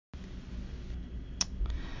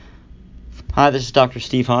Hi, this is Dr.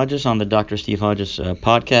 Steve Hodges on the Dr. Steve Hodges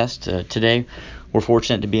podcast. Today, we're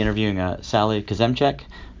fortunate to be interviewing Sally Kuzemchak,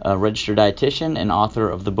 a registered dietitian and author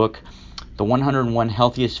of the book, The 101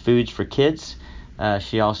 Healthiest Foods for Kids.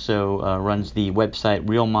 She also runs the website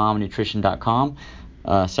realmomnutrition.com.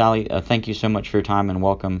 Sally, thank you so much for your time and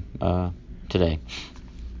welcome today.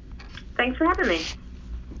 Thanks for having me.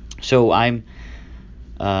 So my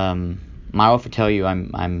wife would tell you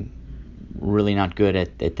I'm really not good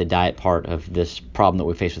at the diet part of this problem that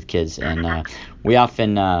we face with kids, and we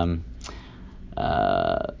often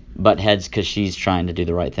butt heads because she's trying to do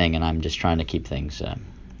the right thing and I'm just trying to keep things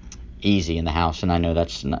easy in the house, and I know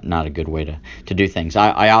that's not a good way to do things.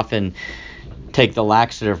 I often take the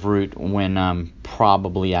laxative route when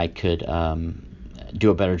probably I could do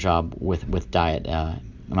a better job with diet.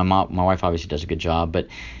 My wife obviously does a good job,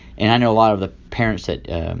 and I know a lot of the parents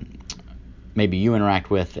that maybe you interact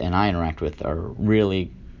with and I interact with are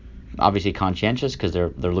really obviously conscientious because they're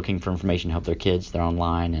looking for information to help their kids. They're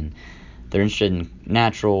online and they're interested in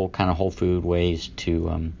natural kind of whole food ways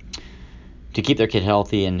to keep their kid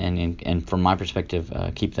healthy and from my perspective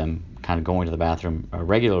keep them kind of going to the bathroom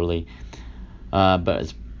regularly. But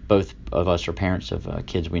as both of us are parents of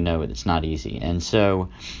kids, we know it's not easy. And so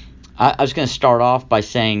I was going to start off by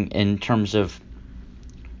saying, in terms of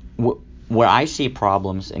where I see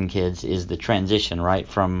problems in kids is the transition, right,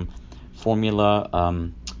 from formula,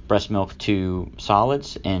 breast milk to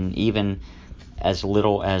solids, and even as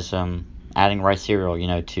little as adding rice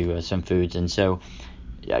cereal, to some foods. And so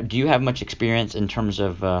do you have much experience in terms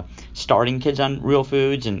of starting kids on real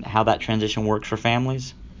foods and how that transition works for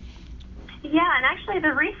families? Yeah, and actually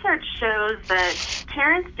the research shows that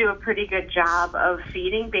parents do a pretty good job of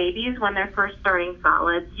feeding babies when they're first starting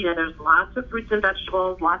solids. There's lots of fruits and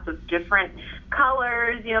vegetables, lots of different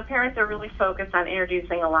colors. Parents are really focused on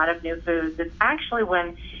introducing a lot of new foods. It's actually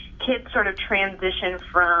when kids sort of transition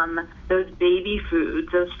from those baby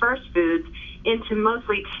foods, those first foods, into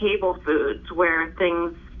mostly table foods where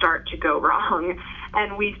things start to go wrong.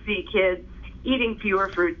 And we see kids eating fewer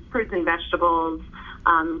fruits and vegetables,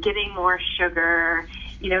 getting more sugar,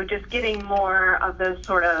 just getting more of those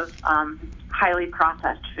sort of highly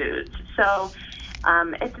processed foods. So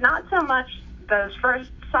it's not so much those first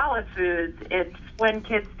solid foods, it's when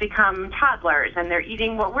kids become toddlers and they're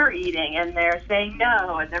eating what we're eating and they're saying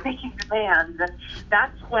no and they're making demands. And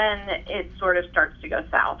that's when it sort of starts to go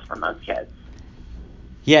south for most kids.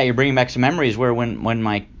 Yeah, you're bringing back some memories where when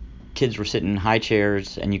my kids were sitting in high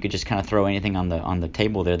chairs and you could just kind of throw anything on the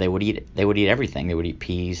table there, they would eat everything. They would eat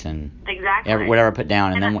peas and exactly whatever I put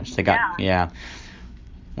down, and then once they got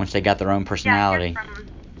once they got their own personality.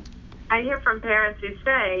 I hear from parents who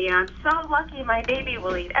say, I'm so lucky my baby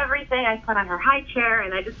will eat everything I put on her high chair,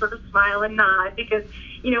 and I just sort of smile and nod because,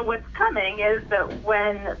 what's coming is that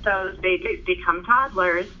when those babies become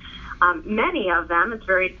toddlers, many of them, it's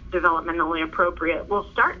very developmentally appropriate,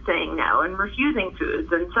 will start saying no and refusing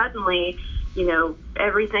foods, and suddenly,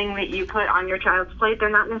 everything that you put on your child's plate, they're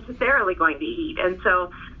not necessarily going to eat. And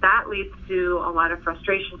so that leads to a lot of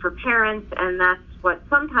frustration for parents, and that's what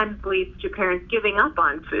sometimes leads to parents giving up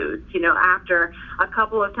on foods. After a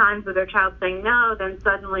couple of times with their child saying no, then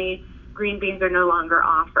suddenly green beans are no longer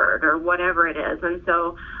offered or whatever it is. And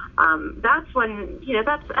so that's when,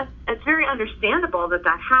 it's very understandable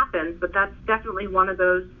that happens, but that's definitely one of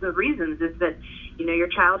the reasons is that, your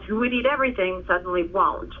child who would eat everything suddenly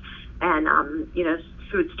won't. And,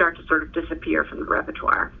 foods start to sort of disappear from the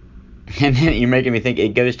repertoire. And then you're making me think it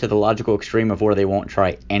goes to the logical extreme of where they won't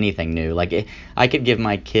try anything new. Like, I could give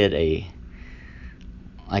my kid I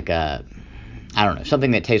don't know,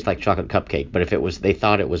 something that tastes like chocolate cupcake, but if they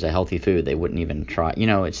thought it was a healthy food, they wouldn't even try.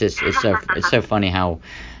 It's just it's so funny how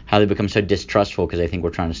they become so distrustful because they think we're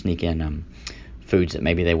trying to sneak in foods that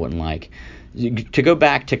maybe they wouldn't like. To go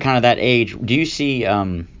back to kind of that age, do you see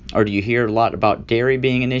or do you hear a lot about dairy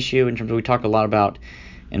being an issue in terms of, we talk a lot about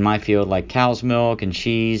in my field like cow's milk and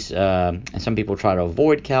cheese, and some people try to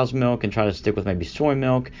avoid cow's milk and try to stick with maybe soy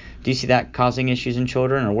milk. Do you see that causing issues in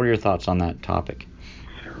children, or what are your thoughts on that topic?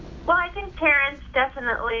 Well, I think parents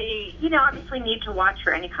definitely, obviously need to watch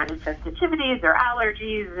for any kind of sensitivities or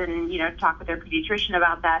allergies and, talk with their pediatrician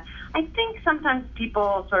about that. I think sometimes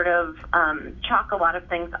people sort of chalk a lot of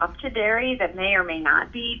things up to dairy that may or may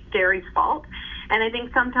not be dairy's fault. And I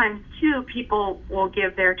think sometimes, too, people will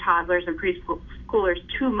give their toddlers and preschoolers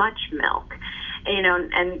too much milk.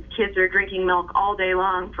 And kids are drinking milk all day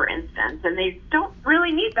long, for instance, and they don't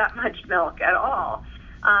really need that much milk at all.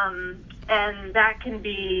 And that can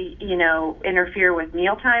be, interfere with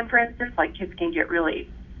mealtime, for instance. Like, kids can get really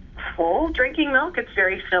full drinking milk. It's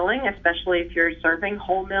very filling, especially if you're serving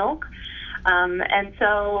whole milk. And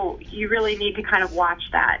so you really need to kind of watch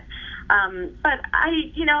that. But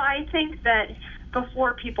I think that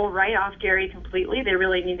before people write off dairy completely, they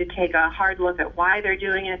really need to take a hard look at why they're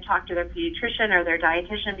doing it, talk to their pediatrician or their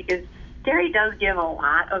dietitian, because dairy does give a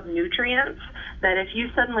lot of nutrients that if you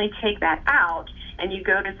suddenly take that out and you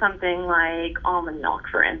go to something like almond milk,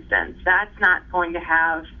 for instance, that's not going to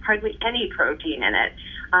have hardly any protein in it.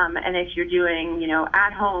 And if you're doing,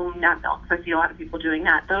 at-home nut milk, so I see a lot of people doing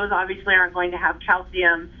that, those obviously aren't going to have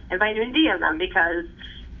calcium and vitamin D in them because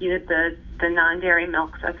the non-dairy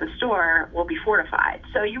milks at the store will be fortified.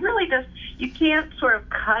 So you can't sort of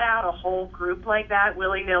cut out a whole group like that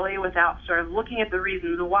willy-nilly without sort of looking at the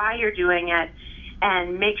reasons why you're doing it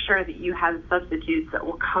and make sure that you have substitutes that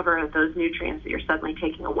will cover those nutrients that you're suddenly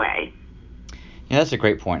taking away. Yeah, that's a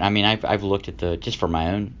great point. I mean, I've looked at just for my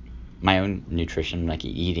own nutrition, like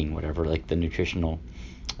eating, whatever, like the nutritional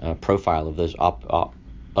profile of those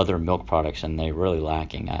other milk products, and they're really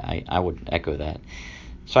lacking. I would echo that.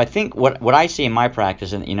 So I think what I see in my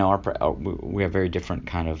practice, and we have very different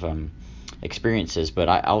kind of experiences, but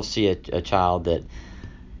I'll see a child that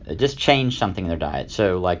just changed something in their diet.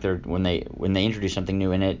 So like when they introduce something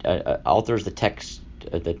new and it alters the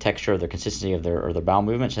texture, the consistency of their bowel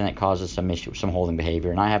movements, and it causes some holding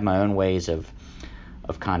behavior. And I have my own ways of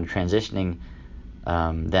kind of transitioning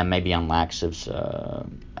them maybe on laxatives.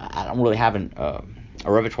 I don't really have a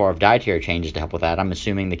repertoire of dietary changes to help with that. I'm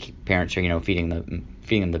assuming the parents are feeding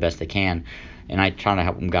them the best they can, and I try to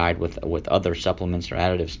help them guide with other supplements or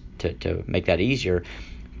additives to make that easier.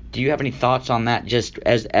 Do you have any thoughts on that, just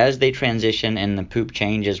as they transition and the poop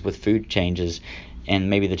changes with food changes, and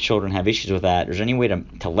maybe the children have issues with that? Is there any way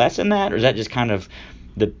to lessen that, or is that just kind of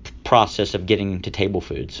the process of getting to table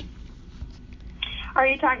foods? Are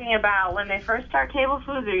you talking about when they first start table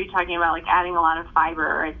foods, or are you talking about like adding a lot of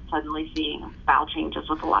fiber and suddenly seeing bowel changes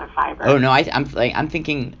with a lot of fiber? Oh no, I'm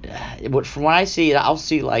thinking, from what I see, I'll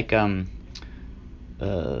see like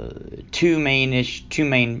two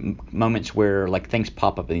main moments where like things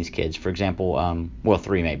pop up in these kids. For example,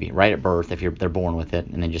 three maybe, right at birth if they're born with it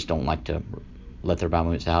and they just don't like to let their bowel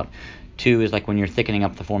movements out. Two is like when you're thickening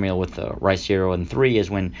up the formula with the rice cereal, and three is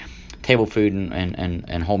when table food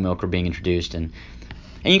and whole milk are being introduced. And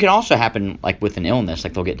you can also happen like with an illness,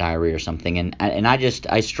 like they'll get diarrhea or something. And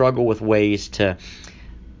I struggle with ways to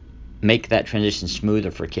make that transition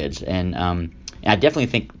smoother for kids. And I definitely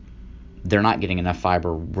think they're not getting enough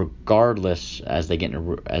fiber, regardless as they get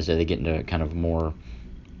into kind of more,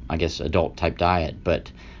 I guess, adult type diet.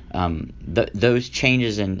 But those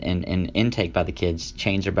changes in intake by the kids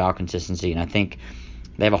change their bowel consistency, and I think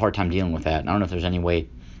they have a hard time dealing with that. And I don't know if there's any way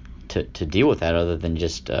to deal with that other than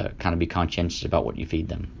just kind of be conscientious about what you feed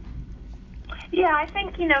them. Yeah, I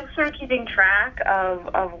think, sort of keeping track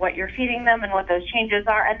of what you're feeding them and what those changes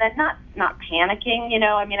are, and then not panicking,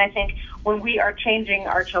 I mean, I think when we are changing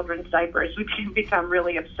our children's diapers, we can become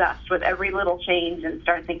really obsessed with every little change and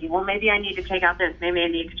start thinking, well, maybe I need to take out this, maybe I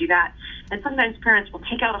need to do that. And sometimes parents will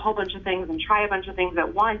take out a whole bunch of things and try a bunch of things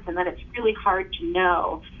at once, and then it's really hard to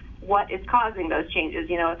know what is causing those changes.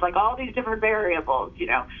 It's like all these different variables,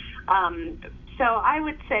 So I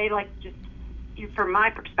would say, like, just from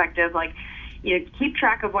my perspective, like, keep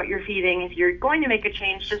track of what you're feeding. If you're going to make a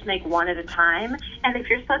change, just make one at a time. And if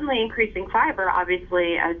you're suddenly increasing fiber,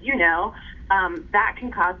 obviously, as you know, that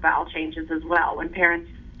can cause bowel changes as well. When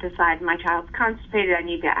parents decide my child's constipated, I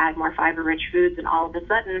need to add more fiber-rich foods, and all of a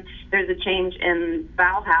sudden there's a change in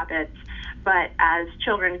bowel habits. But as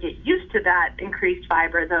children get used to that increased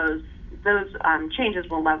fiber, those changes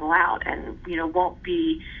will level out and won't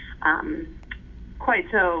be quite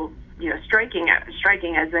so striking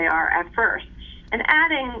as they are at first. And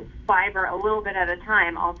adding fiber a little bit at a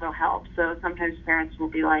time also helps. So sometimes parents will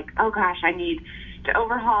be like, oh gosh, I need to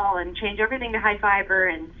overhaul and change everything to high fiber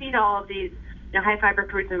and feed all of these high fiber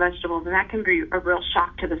fruits and vegetables, and that can be a real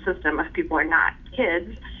shock to the system if people are not,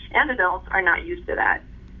 kids and adults are not used to that.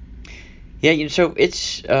 Yeah, so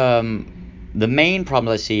it's the main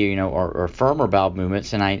problems I see, are firmer bowel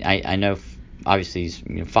movements, and I know obviously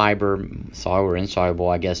fiber, soluble or insoluble.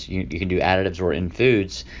 I guess you can do additives or in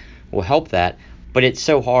foods will help that, but it's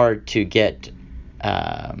so hard to get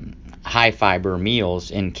high fiber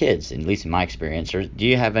meals in kids, at least in my experience. Or do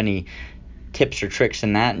you have any tips or tricks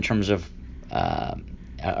in that in terms of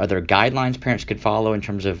are there guidelines parents could follow in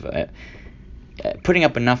terms of putting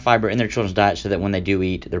up enough fiber in their children's diet so that when they do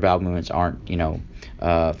eat, their bowel movements aren't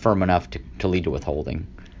firm enough to lead to withholding?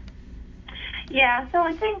 Yeah, so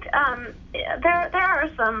I think there are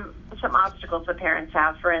some obstacles that parents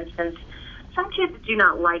have. For instance, some kids do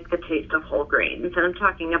not like the taste of whole grains, and I'm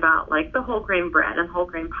talking about like the whole grain bread and whole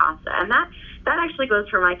grain pasta, and that actually goes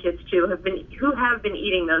for my kids too, who have been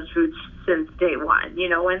eating those foods since day one. You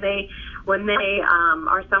know, when they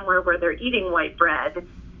are somewhere where they're eating white bread,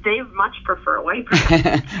 they much prefer white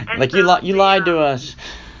bread. Like, so you lied to us.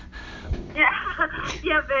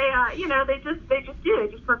 Yeah, yeah, they just do. They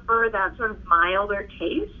just prefer that sort of milder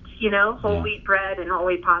taste. You know, whole wheat bread and whole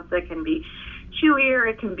wheat pasta can be chewier.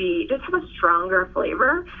 It can be just have a stronger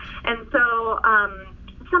flavor. And so,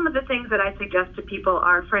 some of the things that I suggest to people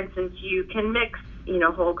are, for instance, you can mix, you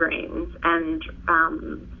know, whole grains and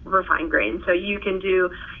refined grains. So you can do,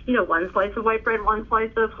 you know, one slice of white bread, one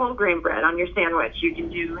slice of whole grain bread on your sandwich. You can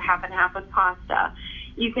do half and half with pasta.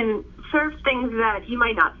 You can serve things that you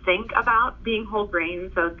might not think about being whole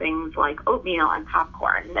grain, so things like oatmeal and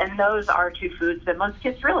popcorn. And those are two foods that most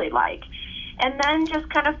kids really like. And then just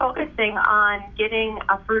kind of focusing on getting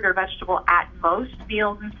a fruit or vegetable at most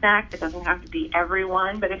meals and snacks. It doesn't have to be every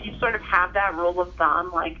one, but if you sort of have that rule of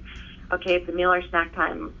thumb, like, okay, it's a meal or snack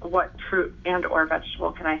time, what fruit and or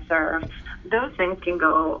vegetable can I serve? Those things can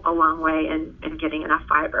go a long way in getting enough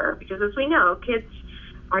fiber, because as we know, kids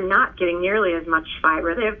are not getting nearly as much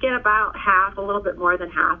fiber. They get about half, a little bit more than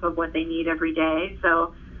half of what they need every day.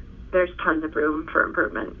 So there's tons of room for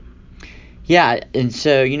improvement. Yeah, and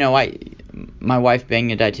so, you know, my wife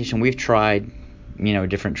being a dietitian, we've tried, you know,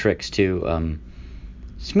 different tricks to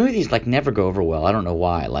smoothies like never go over well. I don't know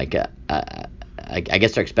why. Like I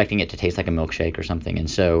guess they're expecting it to taste like a milkshake or something, and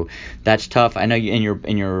so that's tough. I know you,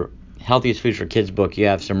 in your Healthiest Foods for Kids book, you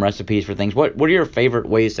have some recipes for things. What are your favorite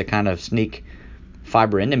ways to kind of sneak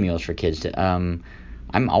fiber into meals for kids? I'm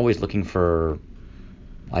always looking for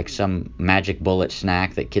like some magic bullet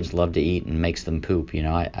snack that kids love to eat and makes them poop. You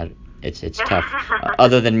know, it's tough.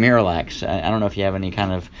 Other than Miralax, I don't know if you have any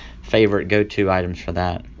kind of favorite go-to items for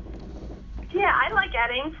that. Yeah, I like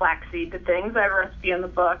adding flaxseed to things. I have a recipe in the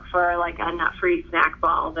book for like a nut-free snack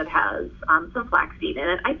ball that has some flaxseed in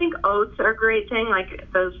it. I think oats are a great thing.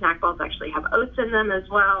 Like those snack balls actually have oats in them as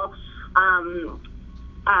well.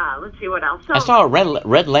 Let's see what else. So, I saw a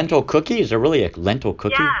red lentil cookie. Is there really a lentil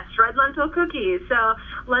cookie? Yes, red lentil cookies. So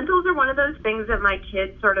lentils are one of those things that my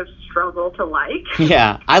kids sort of struggle to like.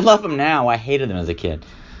 Yeah, I love them now. I hated them as a kid.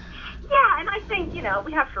 Yeah, and I think, you know,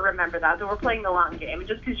 we have to remember that we're playing the long game.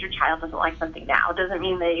 Just because your child doesn't like something now doesn't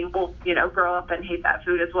mean they will, you know, grow up and hate that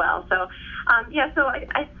food as well. So, so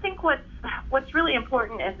I think what's really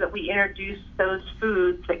important is that we introduce those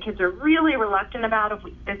foods that kids are really reluctant about,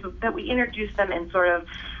 that we introduce them in sort of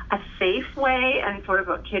a safe way and sort of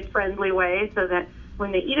a kid-friendly way, so that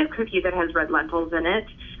when they eat a cookie that has red lentils in it,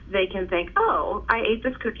 they can think, oh, I ate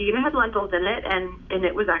this cookie and it had lentils in it, and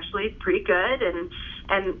it was actually pretty good, and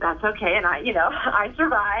that's okay, and I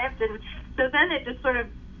survived. And so then it just sort of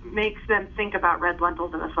makes them think about red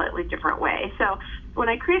lentils in a slightly different way. So when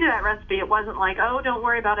I created that recipe, it wasn't like, oh, don't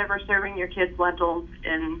worry about ever serving your kids lentils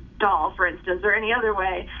in dal, for instance, or any other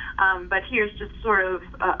way, but here's just sort of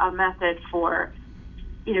a method for,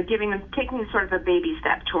 you know, taking sort of a baby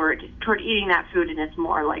step toward eating that food in its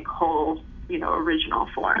more like whole, you know, original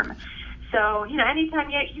form. So, you know, anytime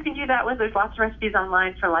you can do that with, there's lots of recipes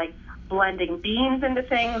online for like blending beans into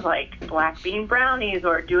things like black bean brownies,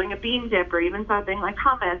 or doing a bean dip, or even something like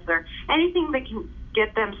hummus, or anything that can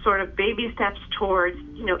get them sort of baby steps towards,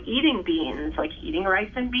 you know, eating beans, like eating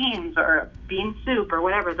rice and beans or bean soup or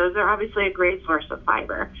whatever. Those are obviously a great source of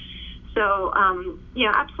fiber. So,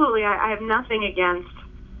 absolutely, I have nothing against,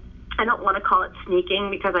 I don't want to call it sneaking,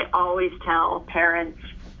 because I always tell parents,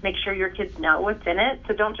 make sure your kids know what's in it.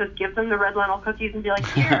 So don't just give them the red lentil cookies and be like,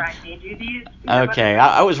 here, I made you these. Okay,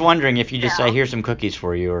 I was wondering if you just say, here's some cookies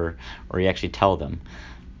for you, or you actually tell them.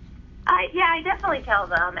 I definitely tell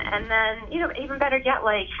them. And then, you know, even better yet,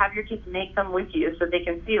 like, have your kids make them with you so they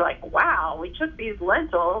can see, like, wow, we took these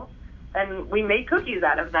lentils and we made cookies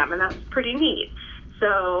out of them, and that's pretty neat.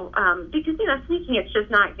 So, because, you know, sneaking, it's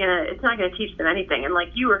not gonna teach them anything. And like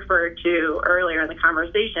you referred to earlier in the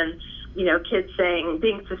conversation, you know, kids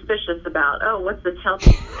being suspicious about, oh, what's this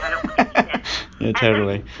healthy food? I don't want to eat it. Yeah,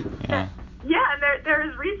 totally. Yeah. Yeah, and there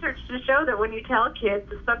is research to show that when you tell kids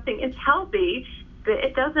that something is healthy,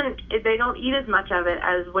 they don't eat as much of it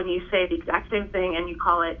as when you say the exact same thing and you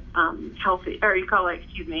call it healthy, or you call it,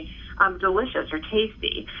 delicious or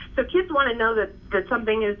tasty. So kids want to know that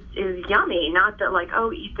something is yummy, not that like,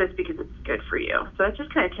 oh, eat this because it's good for you. So that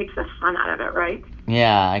just kind of takes the fun out of it, right?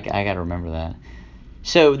 Yeah, I got to remember that.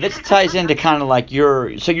 So this ties into kind of like your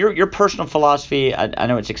personal philosophy. I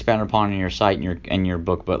know it's expounded upon in your site and your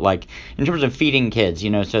book, but like in terms of feeding kids, you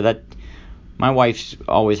know, so that my wife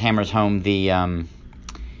always hammers home the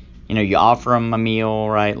you offer them a meal,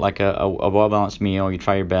 right, like a well-balanced meal. You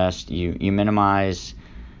try your best. You minimize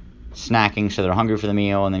snacking so they're hungry for the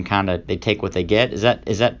meal, and then kind of they take what they get. Is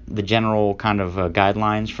that the general kind of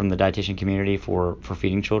guidelines from the dietitian community for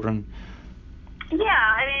feeding children? Yeah,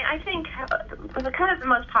 I mean, I think the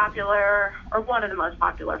most popular, or one of the most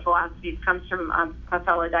popular philosophies comes from a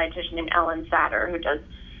fellow dietitian named Ellen Satter, who does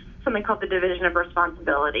something called the division of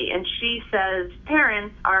responsibility. And she says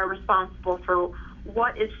parents are responsible for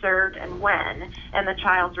what is served and when, and the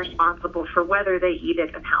child's responsible for whether they eat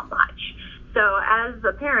it and how much. So as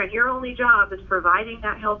a parent, your only job is providing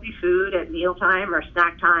that healthy food at mealtime or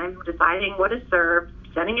snack time, deciding what is served,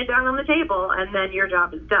 setting it down on the table, and then your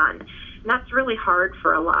job is done. And that's really hard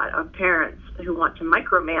for a lot of parents who want to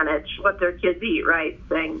micromanage what their kids eat, right?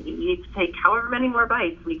 Saying you need to take however many more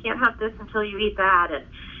bites, and you can't have this until you eat that. And,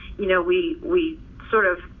 we sort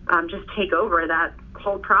of just take over that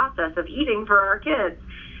whole process of eating for our kids.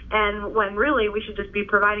 And when really we should just be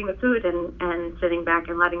providing the food and sitting back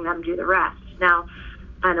and letting them do the rest. Now,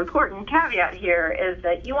 an important caveat here is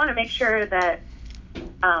that you want to make sure that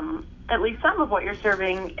at least some of what you're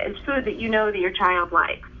serving is food that you know that your child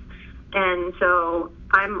likes. And so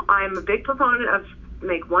I'm a big proponent of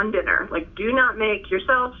make one dinner. Like, do not make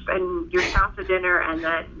yourself and your spouse a dinner and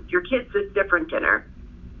then your kids a different dinner.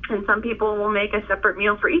 And some people will make a separate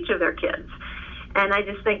meal for each of their kids. And I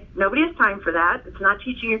just think nobody has time for that. It's not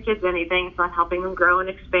teaching your kids anything. It's not helping them grow and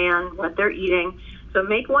expand what they're eating. So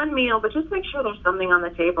make one meal, but just make sure there's something on the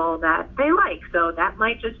table that they like. So that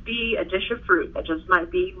might just be a dish of fruit. That just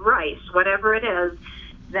might be rice, whatever it is.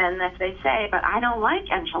 Then if they say, but I don't like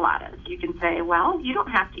enchiladas, you can say, well, you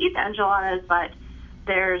don't have to eat the enchiladas, but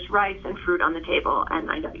there's rice and fruit on the table,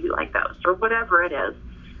 and I know you like those, or whatever it is.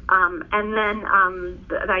 And then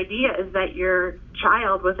the idea is that your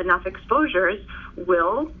child with enough exposures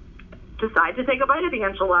will decide to take a bite of the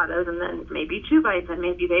enchiladas, and then maybe 2 bites, and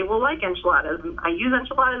maybe they will like enchiladas. And I use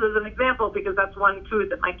enchiladas as an example because that's one food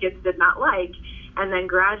that my kids did not like. And then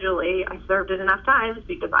gradually I served it enough times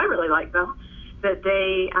because I really like them that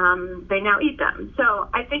they now eat them. So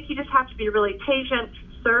I think you just have to be really patient,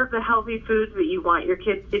 serve the healthy foods that you want your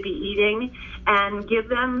kids to be eating, and give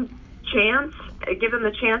them the chance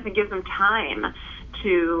and give them time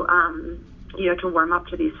to to warm up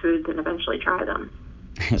to these foods and eventually try them.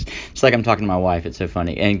 It's like I'm talking to my wife. It's so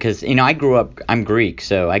funny, and because I'm Greek,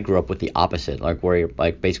 so I grew up with the opposite, like where you're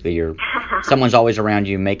like basically someone's always around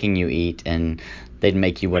you making you eat, and they'd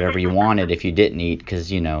make you whatever you wanted if you didn't eat, because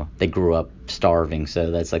they grew up starving.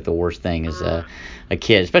 So that's like the worst thing as a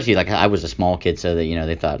kid, especially like I was a small kid, so that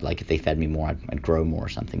they thought like if they fed me more, I'd grow more or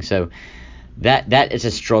something. So that is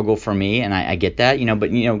a struggle for me, and I get that,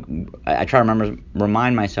 but I try to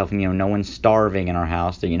remind myself, no one's starving in our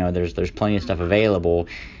house. That there's plenty of stuff available,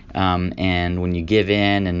 and when you give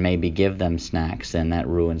in and maybe give them snacks, then that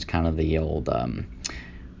ruins kind of the old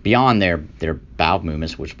beyond their bowel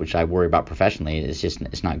movements, which I worry about professionally.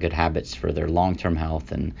 It's not good habits for their long-term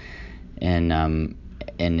health, and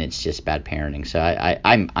it's just bad parenting. So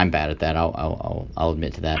I'm bad at that. I'll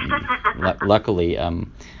admit to that. And luckily,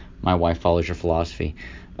 my wife follows your philosophy.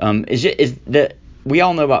 We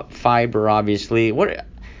all know about fiber, obviously.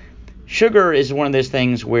 Sugar is one of those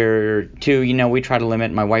things where too, we try to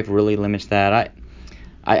limit. My wife really limits that.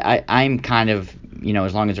 I'm kind of,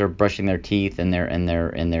 as long as they're brushing their teeth and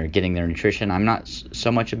they're getting their nutrition, I'm not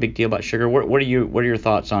so much a big deal about sugar. What are your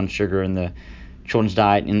thoughts on sugar in the children's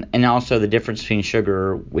diet, and also the difference between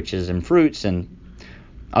sugar, which is in fruits, and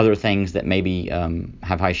other things that maybe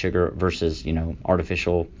have high sugar versus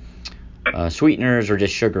artificial sweeteners, or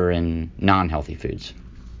just sugar in non-healthy foods?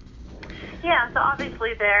 Yeah, so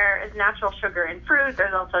obviously there is natural sugar in fruit.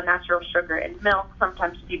 There's also natural sugar in milk.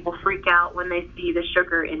 Sometimes people freak out when they see the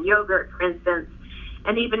sugar in yogurt, for instance.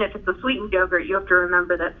 And even if it's a sweetened yogurt, you have to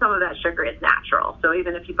remember that some of that sugar is natural. So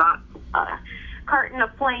even if you bought a carton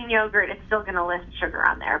of plain yogurt, it's still going to list sugar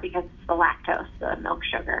on there because it's the lactose, the milk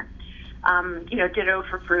sugar. Ditto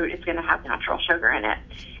for fruit, it's going to have natural sugar in it.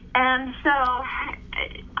 And so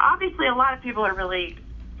obviously a lot of people are really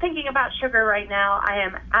thinking about sugar right now. I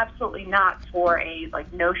am absolutely not for a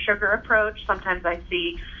no sugar approach. Sometimes I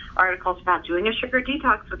see articles about doing a sugar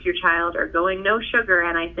detox with your child or going no sugar,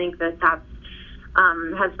 and I think that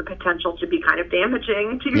has the potential to be kind of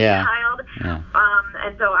damaging to your child. Yeah.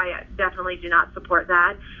 And so I definitely do not support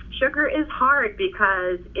that. Sugar is hard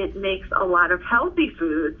because it makes a lot of healthy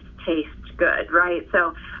foods taste good, right?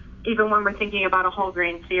 So even when we're thinking about a whole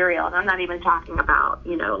grain cereal, and I'm not even talking about,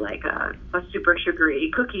 like a super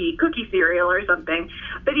sugary cookie cereal or something,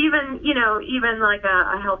 but even like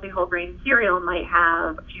a healthy whole grain cereal might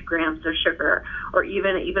have a few grams of sugar, or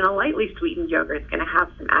even a lightly sweetened yogurt is going to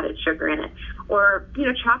have some added sugar in it, or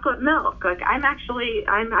chocolate milk. Like I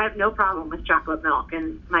have no problem with chocolate milk,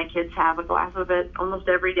 and my kids have a glass of it almost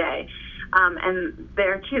every day. And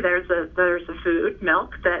there too, there's a food,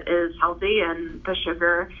 milk, that is healthy, and the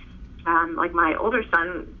sugar. Like my older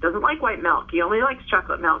son doesn't like white milk. He only likes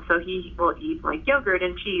chocolate milk, so he will eat like yogurt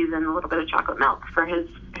and cheese and a little bit of chocolate milk for his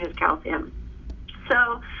calcium.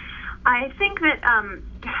 So I think that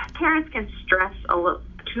parents can stress a little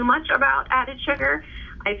too much about added sugar.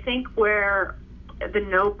 I think where the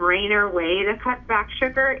no-brainer way to cut back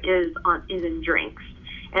sugar is in drinks.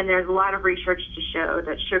 And there's a lot of research to show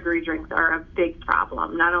that sugary drinks are a big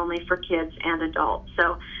problem, not only for kids and adults.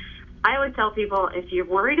 So I would tell people, if you're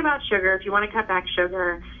worried about sugar, if you want to cut back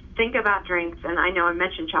sugar, think about drinks. And I know I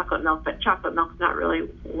mentioned chocolate milk, but chocolate milk's not really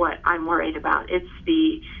what I'm worried about. It's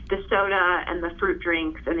the soda and the fruit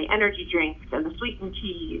drinks and the energy drinks and the sweetened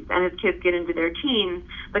teas. And as kids get into their teens,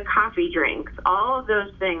 the coffee drinks. All of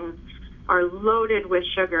those things are loaded with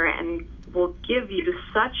sugar and will give you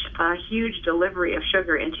such a huge delivery of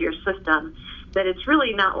sugar into your system that it's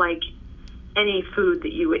really not like any food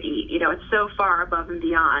that you would eat. It's so far above and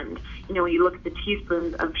beyond. When you look at the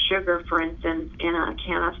teaspoons of sugar, for instance, in a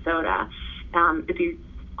can of soda, it'd be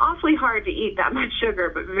awfully hard to eat that much sugar,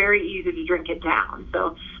 but very easy to drink it down.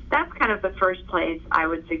 So that's kind of the first place I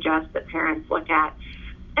would suggest that parents look at.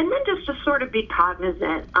 And then just to sort of be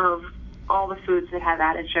cognizant of all the foods that have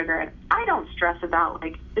added sugar. And I don't stress about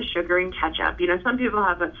like the sugar in ketchup. Some people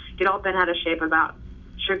get all bent out of shape about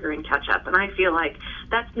sugar and ketchup, and I feel like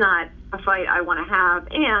that's not a fight I want to have.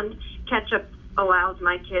 And ketchup allows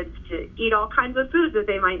my kids to eat all kinds of foods that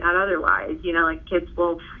they might not otherwise. Like kids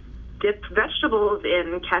will dip vegetables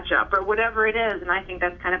in ketchup or whatever it is, and I think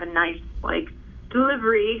that's kind of a nice like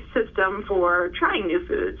delivery system for trying new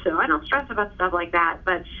foods. So I don't stress about stuff like that.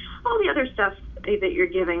 But all the other stuff that you're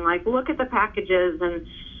giving, like look at the packages and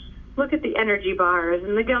look at the energy bars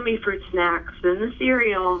and the gummy fruit snacks and the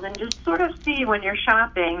cereals, and just sort of see when you're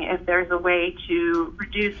shopping if there's a way to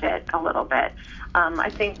reduce it a little bit. I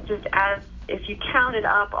think just if you counted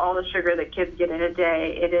up all the sugar that kids get in a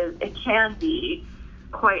day, it can be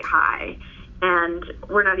quite high. And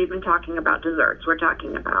we're not even talking about desserts. We're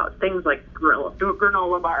talking about things like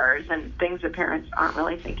granola bars and things that parents aren't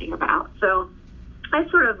really thinking about. So I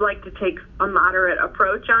sort of like to take a moderate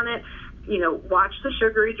approach on it. Watch the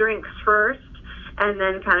sugary drinks first, and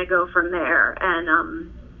then kind of go from there. And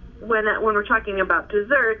when we're talking about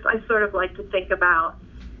desserts, I sort of like to think about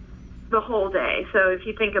the whole day. So if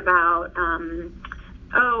you think about,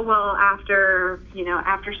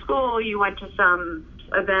 after school you went to some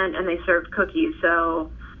event and they served cookies,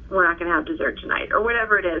 so we're not going to have dessert tonight, or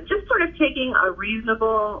whatever it is. Just sort of taking a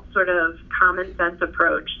reasonable, sort of common sense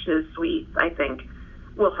approach to sweets, I think,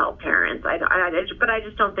 will help parents. But I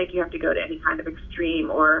just don't think you have to go to any kind of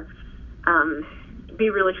extreme or be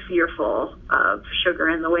really fearful of sugar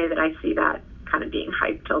in the way that I see that kind of being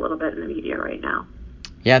hyped a little bit in the media right now.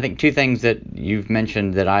 Yeah, I think two things that you've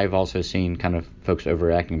mentioned that I've also seen kind of folks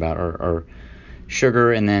overreacting about are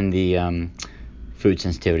sugar and then the food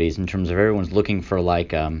sensitivities, in terms of everyone's looking for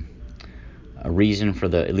like a reason for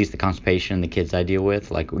at least the constipation the kids I deal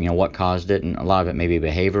with, like what caused it, and a lot of it may be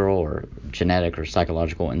behavioral or genetic or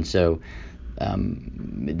psychological. And so I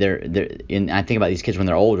think about these kids when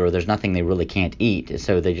they're older, there's nothing they really can't eat,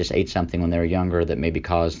 so they just ate something when they were younger that maybe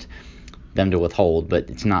caused them to withhold, but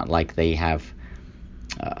it's not like they have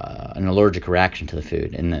an allergic reaction to the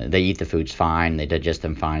food, and they eat the foods fine, they digest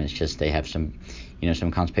them fine. It's just they have some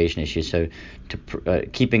constipation issues. So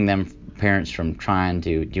keeping them, parents, from trying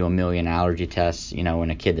to do a million allergy tests, in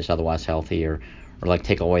a kid that's otherwise healthy, or like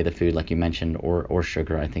take away the food like you mentioned, or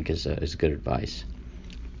sugar, I think is good advice.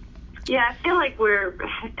 Yeah, I feel like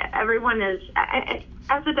everyone is,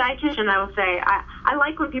 as a dietitian, I will say, I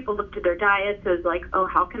like when people look to their diets as like, oh,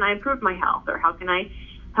 how can I improve my health, or how can I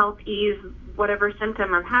help ease whatever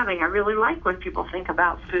symptom I'm having. I really like when people think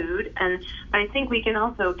about food, and I think we can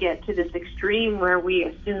also get to this extreme where we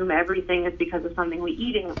assume everything is because of something we're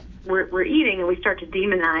eating, and we start to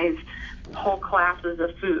demonize whole classes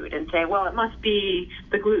of food and say, well, it must be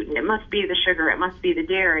the gluten, it must be the sugar, it must be the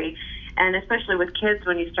dairy. And especially with kids,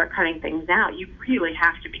 when you start cutting things out, you really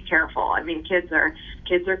have to be careful. I mean, kids are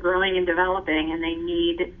growing and developing, and they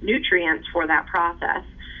need nutrients for that process.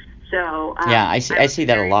 So yeah, I see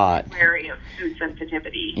that a lot. Wary of food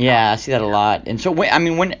sensitivity. Yeah, I see that a lot. And so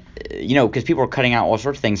when because people are cutting out all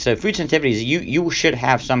sorts of things. So food sensitivities, you should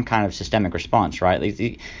have some kind of systemic response, right?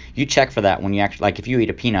 Like, you check for that when you actually, like, if you eat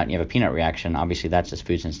a peanut and you have a peanut reaction, obviously that's just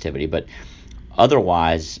food sensitivity. But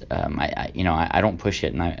otherwise, I don't push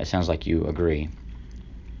it, and it sounds like you agree.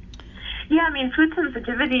 Yeah, I mean, food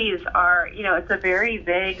sensitivities are, it's a very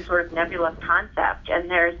vague sort of nebulous concept, and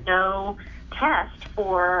there's no test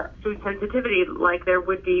for food sensitivity like there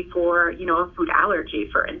would be for, a food allergy,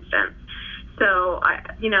 for instance. So,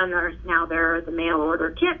 there are the mail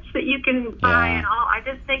order kits that you can buy and all. I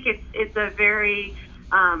just think it's a very,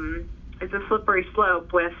 it's a slippery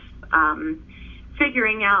slope with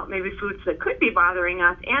figuring out maybe foods that could be bothering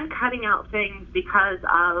us and cutting out things because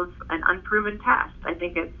of an unproven test. I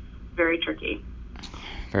think it's very tricky.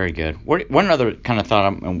 Very good. One other kind of thought,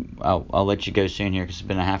 I'll let you go soon here because it's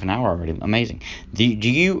been a half an hour already. Amazing. Do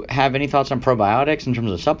you have any thoughts on probiotics in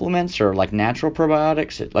terms of supplements or like natural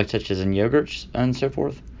probiotics, like such as in yogurts and so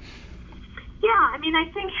forth? Yeah, I mean, I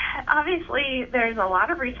think obviously there's a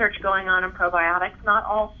lot of research going on in probiotics. Not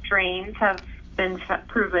all strains have been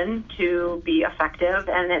proven to be effective,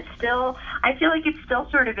 and I feel like it's still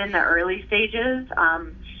sort of in the early stages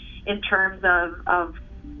in terms of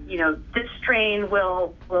this strain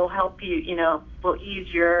will help you, will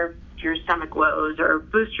ease your stomach woes or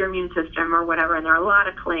boost your immune system or whatever, and there are a lot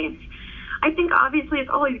of claims. I think obviously it's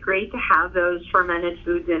always great to have those fermented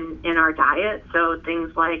foods in our diet, so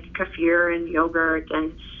things like kefir and yogurt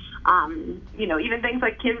and, even things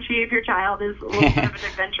like kimchi if your child is a little bit of an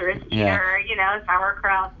adventurous eater,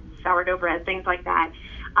 sauerkraut, sourdough bread, things like that.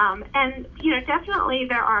 And, definitely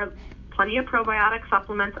there are plenty of probiotic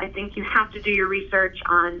supplements. I think you have to do your research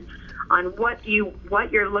on what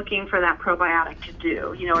you're looking for that probiotic to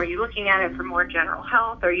do. Are you looking at it for more general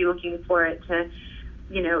health? Are you looking for it to,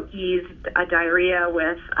 ease a diarrhea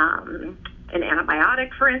with an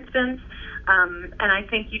antibiotic, for instance? And I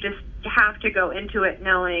think you just have to go into it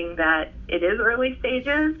knowing that it is early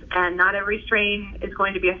stages and not every strain is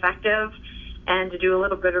going to be effective, and to do a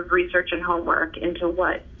little bit of research and homework into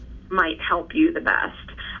what might help you the best.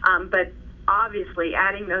 But obviously,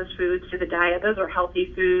 adding those foods to the diet, those are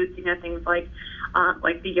healthy foods. Things like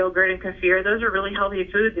the yogurt and kefir, those are really healthy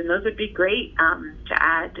foods, and those would be great to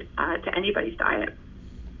add to anybody's diet.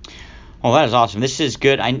 Well, that is awesome. This is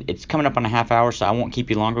good. It's coming up on a half hour, so I won't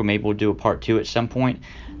keep you longer. Maybe we'll do a part 2 at some point.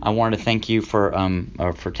 I wanted to thank you for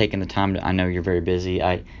taking the time. I know you're very busy.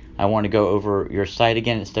 I want to go over your site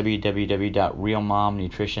again. It's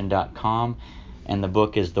www.realmomnutrition.com, and the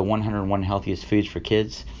book is The 101 Healthiest Foods for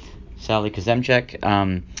Kids. Sally Kuzemchak,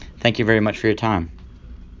 thank you very much for your time.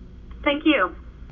 Thank you.